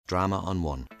Drama on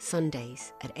One.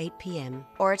 Sundays at 8 p.m.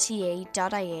 rte.ie/drama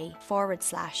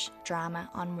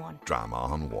on one. Drama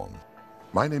on One.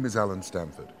 My name is Alan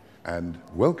Stamford, and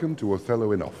welcome to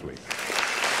Othello in Offaly.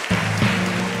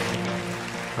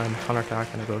 I'm Conor Clark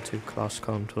and I go to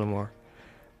Coloscombe, Tullamore.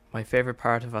 My favourite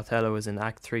part of Othello is in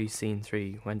Act 3, Scene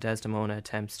 3, when Desdemona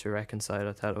attempts to reconcile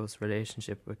Othello's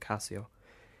relationship with Cassio.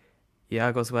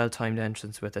 Iago's well-timed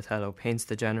entrance with Othello paints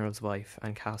the general's wife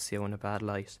and Cassio in a bad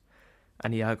light,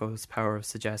 and Iago's power of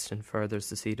suggestion furthers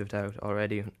the seed of doubt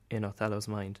already in Othello's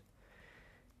mind.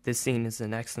 This scene is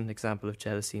an excellent example of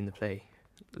jealousy in the play.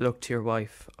 Look to your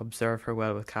wife, observe her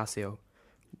well with Cassio.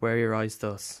 Wear your eyes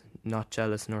thus, not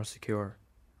jealous nor secure.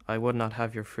 I would not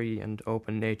have your free and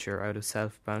open nature out of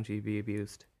self-bounty be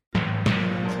abused.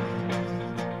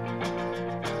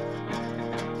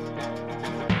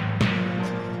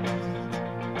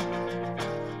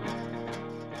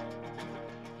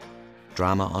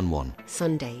 Drama on One.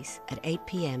 Sundays at 8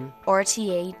 p.m.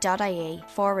 rte.ie/drama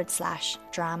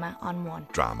on one.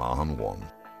 Drama on One.